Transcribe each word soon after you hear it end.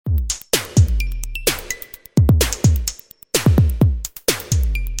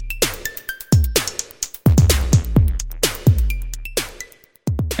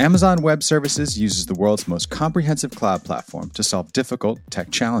Amazon Web Services uses the world's most comprehensive cloud platform to solve difficult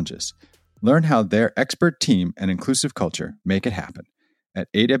tech challenges. Learn how their expert team and inclusive culture make it happen at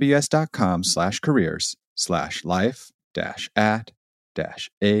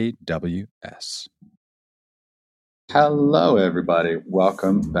aws.com/careers/life-at-AWS. Hello, everybody.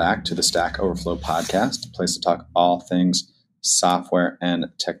 Welcome back to the Stack Overflow podcast, a place to talk all things software and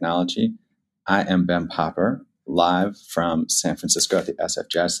technology. I am Ben Popper, live from San Francisco at the SF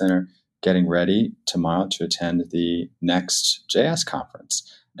Jazz Center, getting ready tomorrow to attend the next JS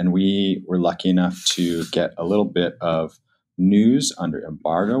conference. And we were lucky enough to get a little bit of news under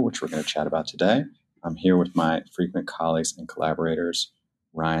embargo, which we're going to chat about today. I'm here with my frequent colleagues and collaborators,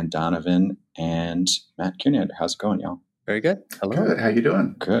 Ryan Donovan and Matt Cunander. How's it going, y'all? Very good. Hello. Good. How you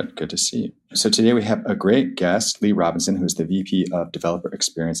doing? Good. Good to see you. So today we have a great guest, Lee Robinson, who's the VP of Developer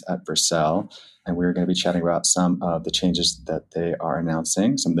Experience at Vercel. And we're going to be chatting about some of the changes that they are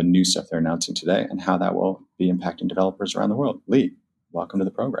announcing, some of the new stuff they're announcing today, and how that will be impacting developers around the world. Lee, welcome to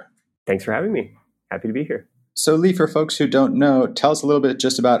the program. Thanks for having me. Happy to be here. So Lee, for folks who don't know, tell us a little bit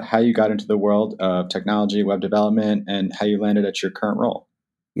just about how you got into the world of technology, web development, and how you landed at your current role.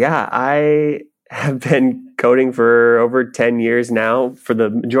 Yeah, I have been coding for over 10 years now. For the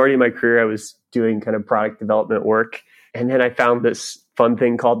majority of my career, I was doing kind of product development work. And then I found this fun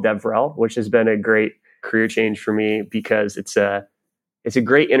thing called DevRel, which has been a great career change for me because it's a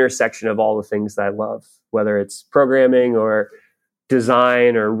great intersection of all the things that I love, whether it's programming or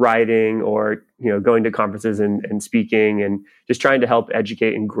design or writing or going to conferences and speaking and just trying to help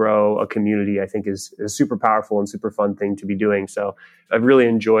educate and grow a community. I think is a super powerful and super fun thing to be doing. So I've really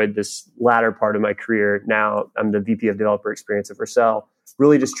enjoyed this latter part of my career. Now I'm the VP of Developer Experience at Vercel,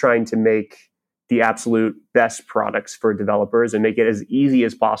 really just trying to make the absolute best products for developers and make it as easy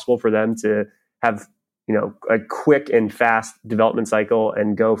as possible for them to have a quick and fast development cycle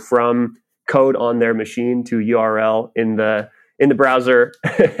and go from code on their machine to URL in the browser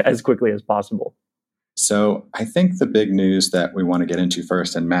as quickly as possible. So I think the big news that we want to get into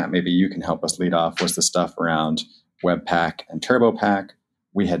first, and Matt, maybe you can help us lead off, was the stuff around Webpack and TurboPack.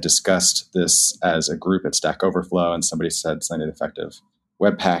 We had discussed this as a group at Stack Overflow, and somebody said something effective.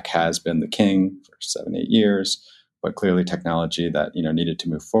 Webpack has been the king for 7-8 years, but clearly technology that needed to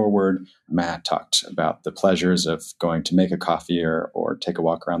move forward. Matt talked about the pleasures of going to make a coffee or take a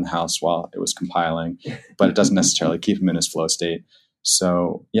walk around the house while it was compiling, but it doesn't necessarily keep him in his flow state.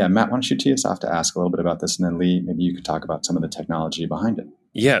 So yeah, Matt, why don't you tee us off to ask a little bit about this, and then Lee, maybe you could talk about some of the technology behind it.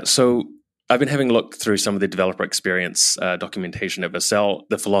 Yeah, so I've been having a look through some of the developer experience documentation at Vercel,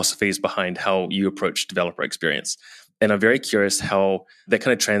 the philosophies behind how you approach developer experience. And I'm very curious how that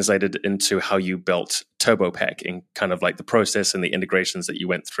kind of translated into how you built TurboPack and kind of like the process and the integrations that you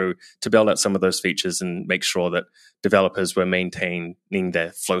went through to build out some of those features and make sure that developers were maintaining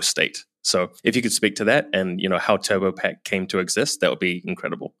their flow state. So if you could speak to that and how TurboPack came to exist, that would be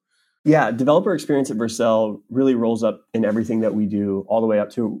incredible. Yeah, developer experience at Vercel really rolls up in everything that we do all the way up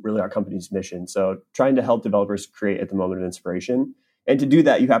to really our company's mission. So trying to help developers create at the moment of inspiration. And to do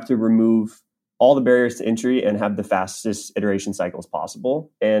that, you have to remove all the barriers to entry and have the fastest iteration cycles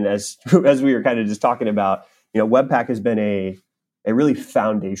possible. And as we were kind of just talking about, Webpack has been a really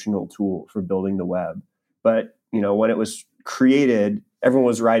foundational tool for building the web. But, when it was created, everyone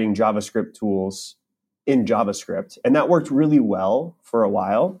was writing JavaScript tools in JavaScript. And that worked really well for a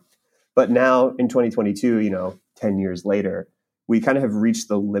while. But now in 2022, 10 years later, we kind of have reached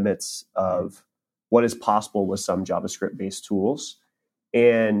the limits of what is possible with some JavaScript-based tools.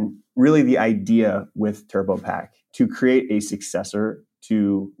 And really the idea with TurboPack to create a successor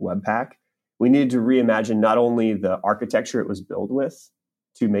to Webpack, we needed to reimagine not only the architecture it was built with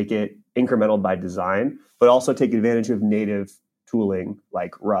to make it incremental by design, but also take advantage of native tooling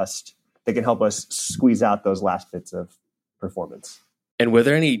like Rust that can help us squeeze out those last bits of performance. And were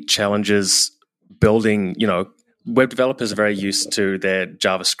there any challenges building, web developers are very used to their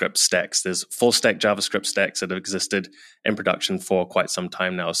JavaScript stacks. There's full stack JavaScript stacks that have existed in production for quite some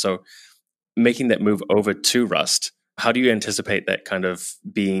time now. So making that move over to Rust, how do you anticipate that kind of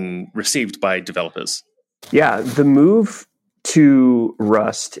being received by developers? Yeah, the move to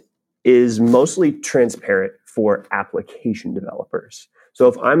Rust is mostly transparent for application developers. So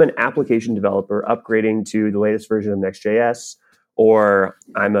if I'm an application developer upgrading to the latest version of Next.js, or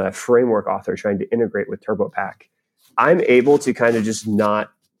I'm a framework author trying to integrate with TurboPack, I'm able to kind of just not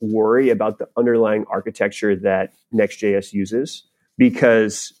worry about the underlying architecture that Next.js uses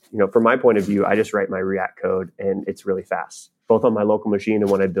because, from my point of view, I just write my React code and it's really fast, both on my local machine and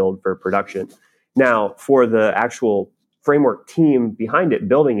when I build for production. Now, for the actual framework team behind it,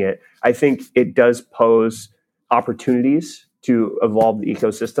 building it, I think it does pose opportunities to evolve the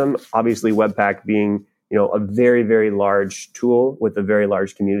ecosystem. Obviously, Webpack being a very, very large tool with a very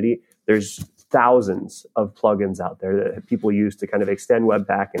large community. There's thousands of plugins out there that people use to kind of extend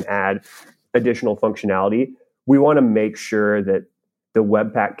Webpack and add additional functionality. We want to make sure that the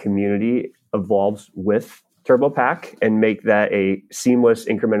Webpack community evolves with TurboPack and make that a seamless,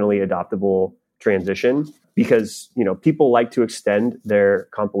 incrementally adoptable transition, because people like to extend their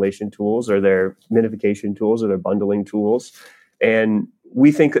compilation tools or their minification tools or their bundling tools. And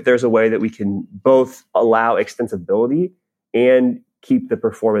we think that there's a way that we can both allow extensibility and keep the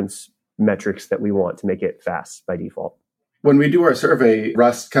performance metrics that we want to make it fast by default. When we do our survey,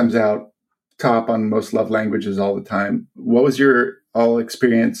 Rust comes out top on most loved languages all the time. What was your all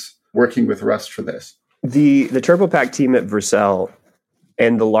experience working with Rust for this? The TurboPack team at Vercel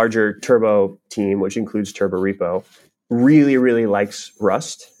and the larger Turbo team, which includes Turbo Repo, really, really likes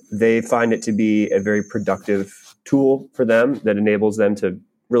Rust. They find it to be a very productive tool for them that enables them to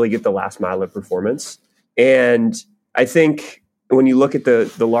really get the last mile of performance. And I think when you look at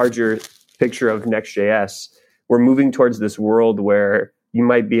the larger picture of Next.js, we're moving towards this world where you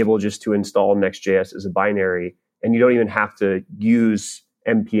might be able just to install Next.js as a binary, and you don't even have to use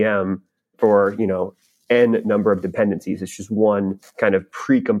NPM for, n number of dependencies. It's just one kind of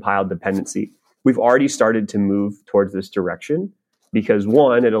pre-compiled dependency. We've already started to move towards this direction because,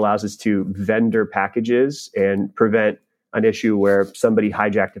 one, it allows us to vendor packages and prevent an issue where somebody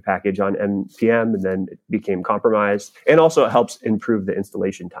hijacked a package on NPM and then it became compromised. And also it helps improve the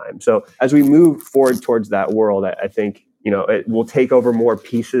installation time. So as we move forward towards that world, I think, it will take over more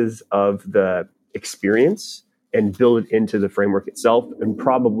pieces of the experience and build it into the framework itself and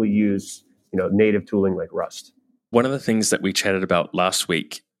probably use, native tooling like Rust. One of the things that we chatted about last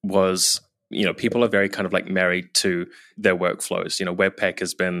week was, people are very kind of like married to their workflows. Webpack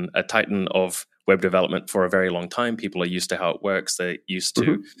has been a titan of web development for a very long time. People are used to how it works. They're used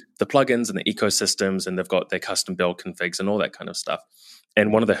to the plugins and the ecosystems, and they've got their custom build configs and all that kind of stuff.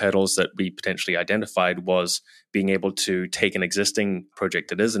 And one of the hurdles that we potentially identified was being able to take an existing project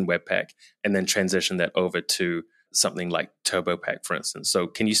that is in Webpack and then transition that over to something like TurboPack, for instance. So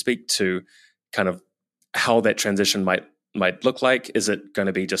can you speak to kind of how that transition might look like? Is it going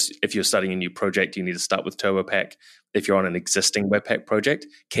to be just if you're starting a new project, you need to start with TurboPack? If you're on an existing Webpack project,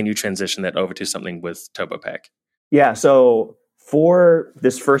 can you transition that over to something with TurboPack? Yeah, so for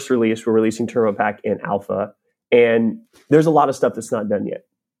this first release, we're releasing TurboPack in alpha, and there's a lot of stuff that's not done yet.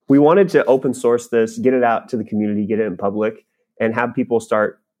 We wanted to open source this, get it out to the community, get it in public, and have people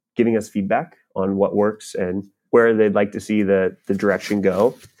start giving us feedback on what works and where they'd like to see the direction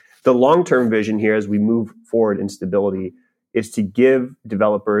go. The long-term vision here as we move forward in stability is to give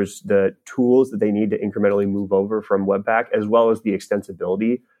developers the tools that they need to incrementally move over from Webpack, as well as the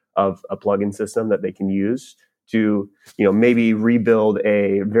extensibility of a plugin system that they can use to, maybe rebuild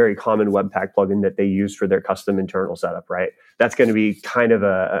a very common Webpack plugin that they use for their custom internal setup, right? That's going to be kind of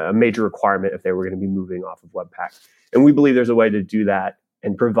a major requirement if they were going to be moving off of Webpack. And we believe there's a way to do that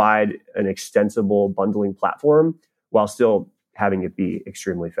and provide an extensible bundling platform while still having it be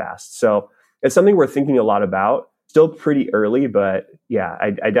extremely fast. So it's something we're thinking a lot about. Still pretty early, but yeah, I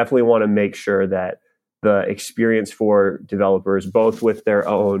definitely want to make sure that the experience for developers, both with their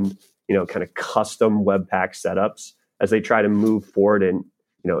own, kind of custom Webpack setups, as they try to move forward and,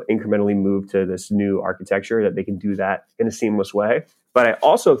 incrementally move to this new architecture, that they can do that in a seamless way. But I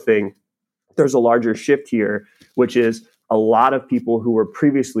also think there's a larger shift here, which is a lot of people who were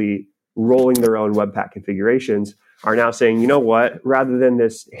previously rolling their own Webpack configurations are now saying, you know what, rather than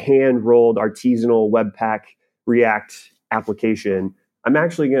this hand-rolled artisanal Webpack React application, I'm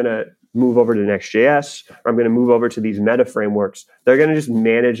actually going to move over to Next.js, or I'm going to move over to these meta frameworks. They're going to just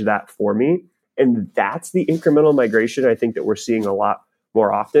manage that for me. And that's the incremental migration I think that we're seeing a lot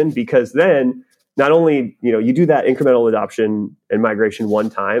more often, because then not only, you do that incremental adoption and migration one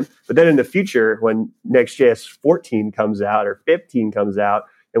time, but then in the future, when Next.js 14 comes out or 15 comes out,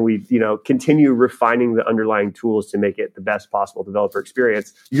 and we, continue refining the underlying tools to make it the best possible developer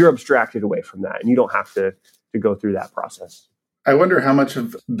experience, you're abstracted away from that, and you don't have to go through that process. I wonder how much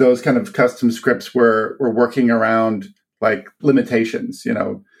of those kind of custom scripts were working around like limitations.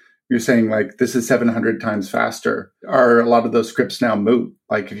 You're saying like this is 700 times faster. Are a lot of those scripts now moot?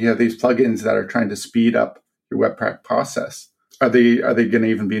 Like if you have these plugins that are trying to speed up your Webpack process, are they going to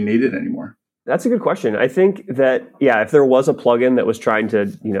even be needed anymore? That's a good question. I think that, if there was a plugin that was trying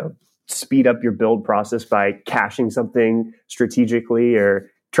to, speed up your build process by caching something strategically or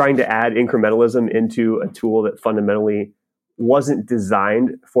trying to add incrementalism into a tool that fundamentally wasn't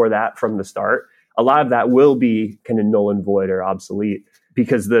designed for that from the start, a lot of that will be kind of null and void or obsolete,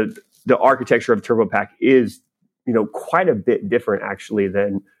 because the architecture of TurboPack is quite a bit different actually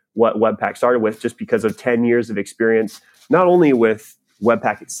than what Webpack started with, just because of 10 years of experience, not only with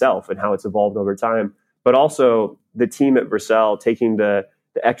Webpack itself and how it's evolved over time, but also the team at Vercel taking the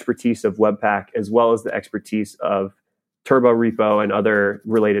expertise of Webpack as well as the expertise of Turbo Repo and other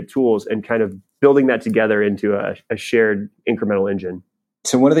related tools and kind of building that together into a shared incremental engine.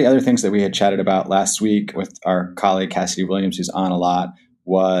 So one of the other things that we had chatted about last week with our colleague Cassidy Williams, who's on a lot,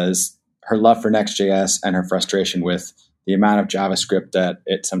 was her love for Next.js and her frustration with the amount of JavaScript that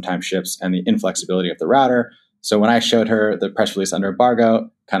it sometimes ships and the inflexibility of the router. So when I showed her the press release under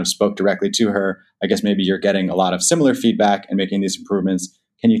embargo, kind of spoke directly to her. I guess maybe you're getting a lot of similar feedback and making these improvements.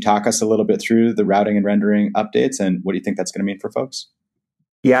 Can you talk us a little bit through the routing and rendering updates, and what do you think that's going to mean for folks?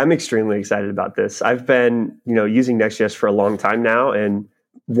 Yeah, I'm extremely excited about this. I've been, using Next.js for a long time now, and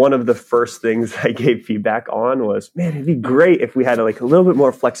one of the first things I gave feedback on was, man, it'd be great if we had a little bit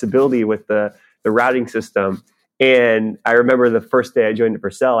more flexibility with the routing system. And I remember the first day I joined at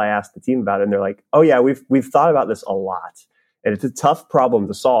Vercel, I asked the team about it, and they're like, "Oh yeah, we've thought about this a lot, and it's a tough problem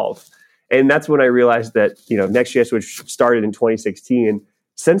to solve." And that's when I realized that Next.js, which started in 2016,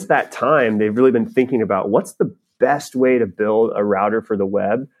 since that time they've really been thinking about what's the best way to build a router for the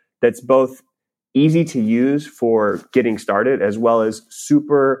web that's both easy to use for getting started as well as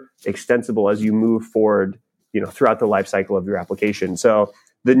super extensible as you move forward, throughout the life cycle of your application. So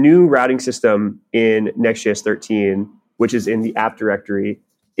the new routing system in Next.js 13, which is in the app directory,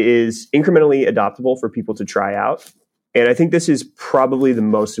 is incrementally adoptable for people to try out. And I think this is probably the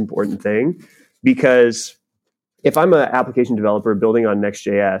most important thing, because if I'm an application developer building on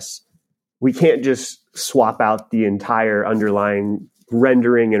Next.js, we can't just swap out the entire underlying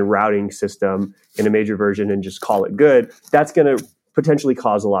rendering and routing system in a major version and just call it good. That's going to potentially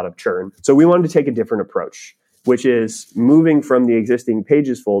cause a lot of churn. So we wanted to take a different approach, which is moving from the existing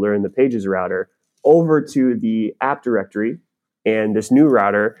pages folder and the pages router over to the app directory and this new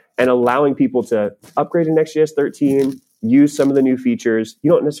router, and allowing people to upgrade to Next.js 13, use some of the new features.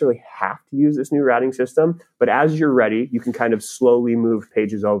 You don't necessarily have to use this new routing system, but as you're ready, you can kind of slowly move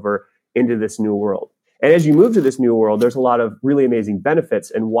pages over into this new world. And as you move to this new world, there's a lot of really amazing benefits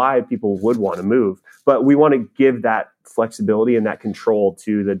and why people would want to move. But we want to give that flexibility and that control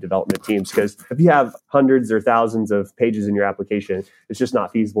to the development teams, because if you have hundreds or thousands of pages in your application, it's just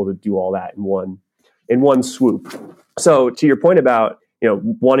not feasible to do all that in one swoop. So to your point about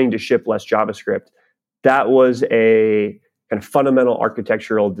wanting to ship less JavaScript, that was a kind of fundamental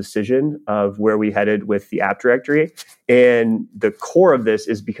architectural decision of where we headed with the app directory. And the core of this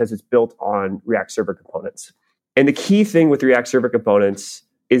is because it's built on React Server components. And the key thing with React Server components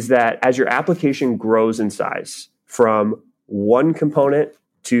is that as your application grows in size from one component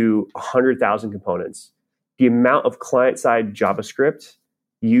to 100,000 components, the amount of client-side JavaScript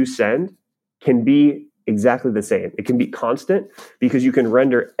you send can be exactly the same. It can be constant because you can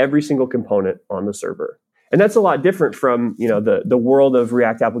render every single component on the server. And that's a lot different from the world of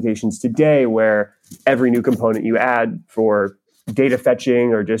React applications today, where every new component you add for data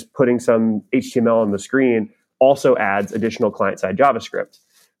fetching or just putting some HTML on the screen also adds additional client-side JavaScript.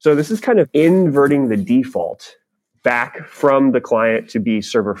 So this is kind of inverting the default back from the client to be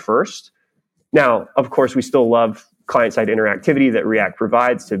server first. Now, of course, we still love client-side interactivity that React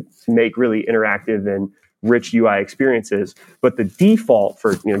provides to make really interactive and rich UI experiences. But the default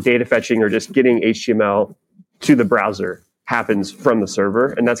for data fetching or just getting HTML to the browser happens from the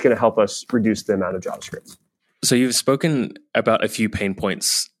server, and that's going to help us reduce the amount of JavaScript. So you've spoken about a few pain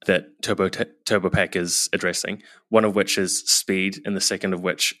points that TurboPack is addressing, one of which is speed, and the second of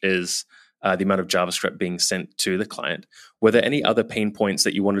which is the amount of JavaScript being sent to the client. Were there any other pain points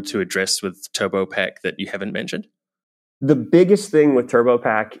that you wanted to address with TurboPack that you haven't mentioned? The biggest thing with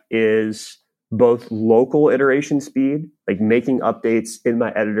TurboPack is both local iteration speed, like making updates in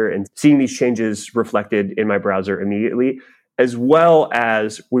my editor and seeing these changes reflected in my browser immediately, as well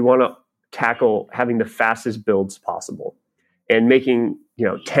as we want to tackle having the fastest builds possible and making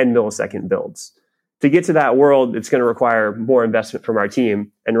 10 millisecond builds. To get to that world, it's going to require more investment from our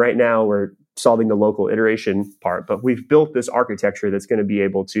team. And right now we're solving the local iteration part, but we've built this architecture that's going to be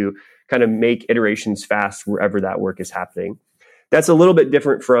able to kind of make iterations fast wherever that work is happening. That's a little bit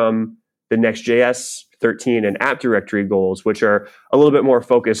different from the Next.js 13 and app directory goals, which are a little bit more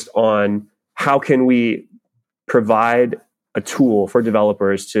focused on how can we provide a tool for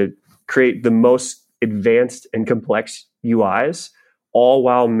developers to create the most advanced and complex UIs, all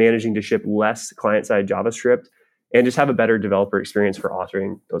while managing to ship less client-side JavaScript and just have a better developer experience for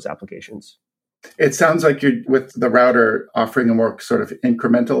authoring those applications. It sounds like you're, with the router, offering a more sort of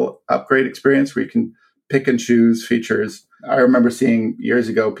incremental upgrade experience where you can pick and choose features. I remember seeing years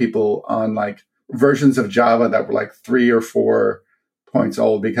ago people on versions of Java that were like 3 or 4 points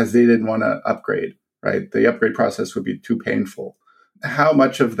old because they didn't want to upgrade, right? The upgrade process would be too painful. How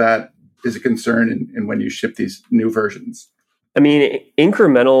much of that is a concern in when you ship these new versions? I mean,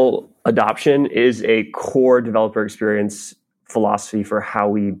 incremental adoption is a core developer experience philosophy for how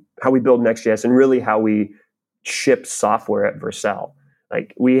we build Next.js and really how we ship software at Vercel.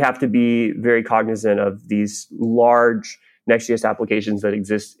 Like, we have to be very cognizant of these large Next.js applications that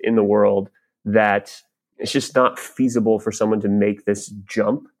exist in the world that it's just not feasible for someone to make this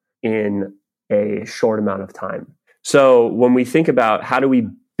jump in a short amount of time. So when we think about how do we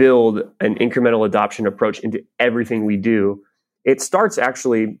build an incremental adoption approach into everything we do, it starts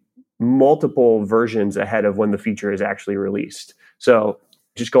actually multiple versions ahead of when the feature is actually released. So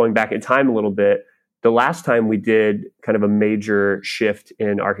just going back in time a little bit, the last time we did kind of a major shift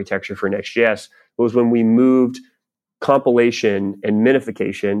in architecture for Next.js was when we moved compilation and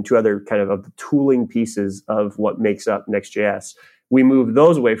minification, two other kind of the tooling pieces of what makes up Next.js. We moved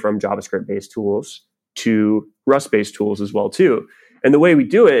those away from JavaScript-based tools to Rust-based tools as well too. And the way we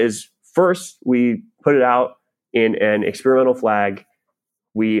do it is, first we put it out in an experimental flag.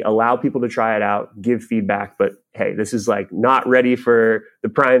 We allow people to try it out, give feedback, but hey, this is like not ready for the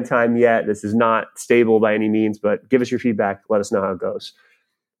prime time yet. This is not stable by any means, but give us your feedback. Let us know how it goes.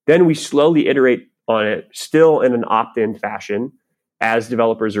 Then we slowly iterate on it, still in an opt-in fashion as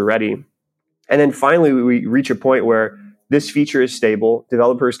developers are ready. And then finally, we reach a point where this feature is stable.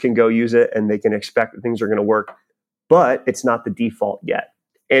 Developers can go use it and they can expect that things are going to work, but it's not the default yet.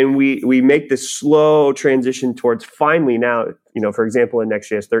 And we make this slow transition towards finally now, for example, in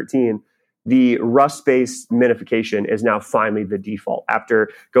Next.js 13, the Rust-based minification is now finally the default. After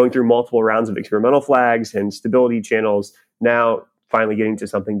going through multiple rounds of experimental flags and stability channels, now finally getting to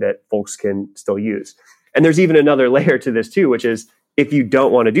something that folks can still use. And there's even another layer to this too, which is if you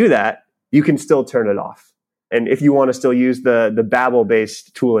don't want to do that, you can still turn it off. And if you want to still use the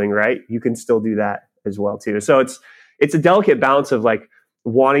Babel-based tooling, right, you can still do that as well too. So it's a delicate balance of like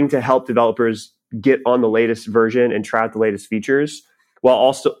wanting to help developers get on the latest version and try out the latest features, while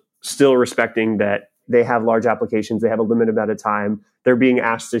also still respecting that they have large applications, they have a limited amount of time, they're being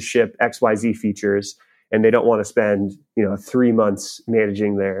asked to ship XYZ features, and they don't want to spend 3 months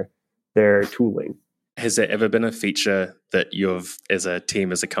managing their tooling. Has there ever been a feature that you've, as a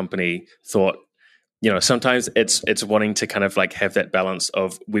team, as a company, thought, sometimes it's wanting to kind of like have that balance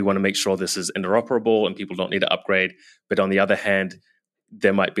of we want to make sure this is interoperable and people don't need to upgrade, but on the other hand,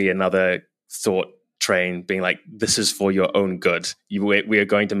 there might be another thought train being like, this is for your own good. We are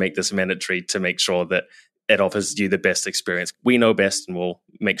going to make this mandatory to make sure that it offers you the best experience. We know best, and we'll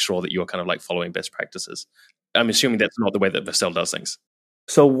make sure that you're kind of like following best practices. I'm assuming that's not the way that Vercel does things.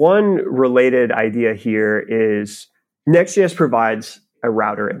 So one related idea here is Next.js provides a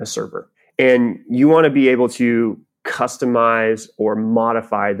router and a server, and you want to be able to customize or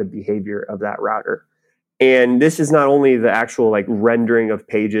modify the behavior of that router. And this is not only the actual like rendering of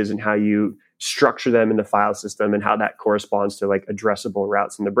pages and how you structure them in the file system and how that corresponds to like addressable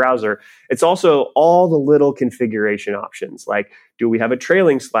routes in the browser. It's also all the little configuration options. Like, do we have a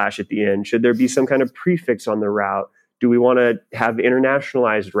trailing slash at the end? Should there be some kind of prefix on the route? Do we want to have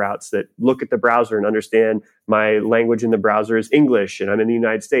internationalized routes that look at the browser and understand my language in the browser is English and I'm in the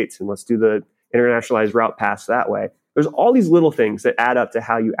United States, and let's do the internationalized route paths that way? There's all these little things that add up to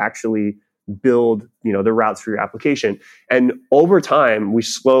how you actually build, the routes for your application. And over time, we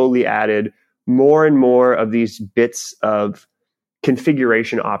slowly added more and more of these bits of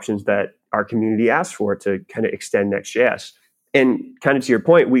configuration options that our community asked for to kind of extend Next.js. And kind of to your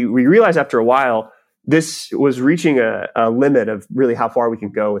point, we realized after a while, this was reaching a limit of really how far we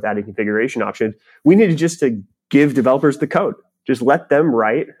can go with adding configuration options. We needed just to give developers the code. Just let them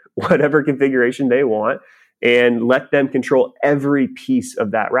write whatever configuration they want and let them control every piece of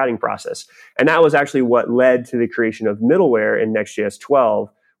that routing process. And that was actually what led to the creation of middleware in Next.js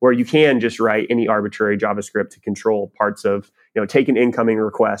 12, where you can just write any arbitrary JavaScript to control parts of, take an incoming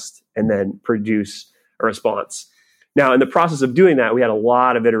request and then produce a response. Now, in the process of doing that, we had a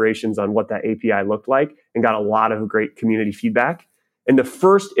lot of iterations on what that API looked like and got a lot of great community feedback. And the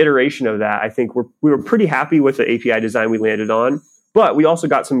first iteration of that, I think we were pretty happy with the API design we landed on, but we also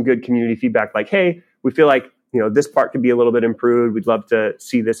got some good community feedback like, hey, we feel like, this part could be a little bit improved. We'd love to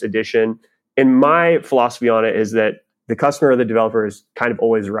see this addition. And my philosophy on it is that the customer or the developer is kind of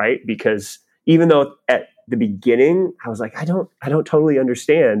always right, because even though at the beginning I was like, I don't totally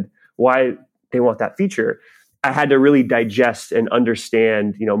understand why they want that feature, I had to really digest and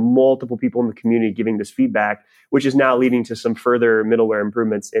understand, multiple people in the community giving this feedback, which is now leading to some further middleware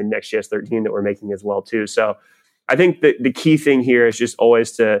improvements in Next.js 13 that we're making as well too. So I think that the key thing here is just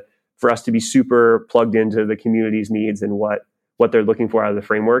always to for us to be super plugged into the community's needs and what they're looking for out of the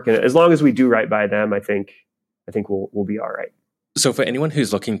framework. And as long as we do right by them, I think we'll be all right. So for anyone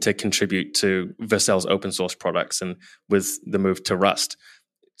who's looking to contribute to Vercel's open source products and with the move to Rust,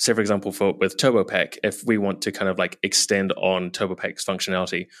 say for example, with TurboPack, if we want to kind of like extend on TurboPack's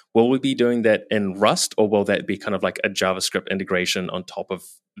functionality, will we be doing that in Rust, or will that be kind of like a JavaScript integration on top of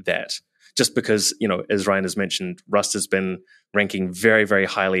that? Just because, as Ryan has mentioned, Rust has been ranking very, very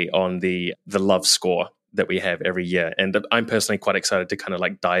highly on the love score that we have every year. And I'm personally quite excited to kind of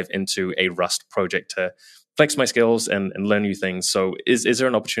like dive into a Rust project to flex my skills and learn new things. So is there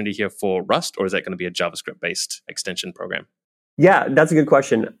an opportunity here for Rust, or is that going to be a JavaScript-based extension program? Yeah, that's a good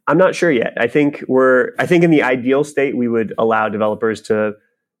question. I'm not sure yet. I think in the ideal state, we would allow developers to,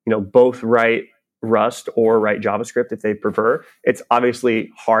 both write Rust or write JavaScript if they prefer. It's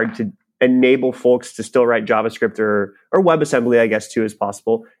obviously hard to enable folks to still write JavaScript or WebAssembly, I guess, too, as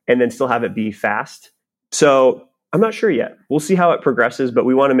possible, and then still have it be fast. So I'm not sure yet. We'll see how it progresses, but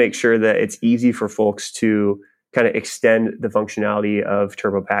we want to make sure that it's easy for folks to kind of extend the functionality of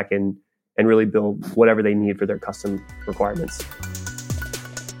TurboPack and really build whatever they need for their custom requirements.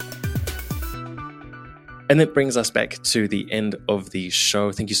 And that brings us back to the end of the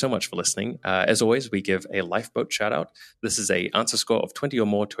show. Thank you so much for listening. As always, we give a lifeboat shout out. This is an answer score of 20 or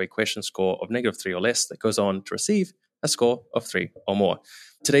more to a question score of -3 or less that goes on to receive a score of 3 or more.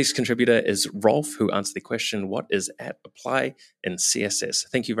 Today's contributor is Rolf, who answered the question, what is @apply in CSS?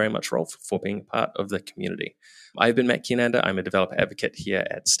 Thank you very much, Rolf, for being part of the community. I've been Matt Keenander. I'm a developer advocate here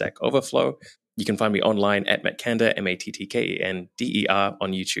at Stack Overflow. You can find me online at Matt Kander, MattKender,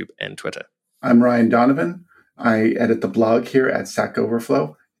 on YouTube and Twitter. I'm Ryan Donovan. I edit the blog here at Stack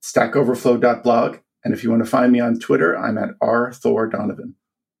Overflow, stackoverflow.blog. And if you want to find me on Twitter, I'm at rthordonovan.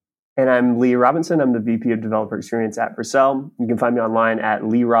 And I'm Lee Robinson. I'm the VP of Developer Experience at Vercel. You can find me online at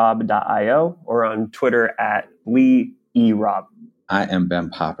leerob.io or on Twitter at leerob. I am Ben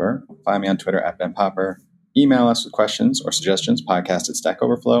Popper. Find me on Twitter at Ben Popper. Email us with questions or suggestions, podcast@Stack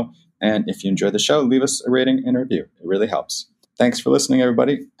Overflow. And if you enjoy the show, leave us a rating and a review. It really helps. Thanks for listening,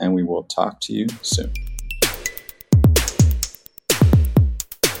 everybody, and we will talk to you soon.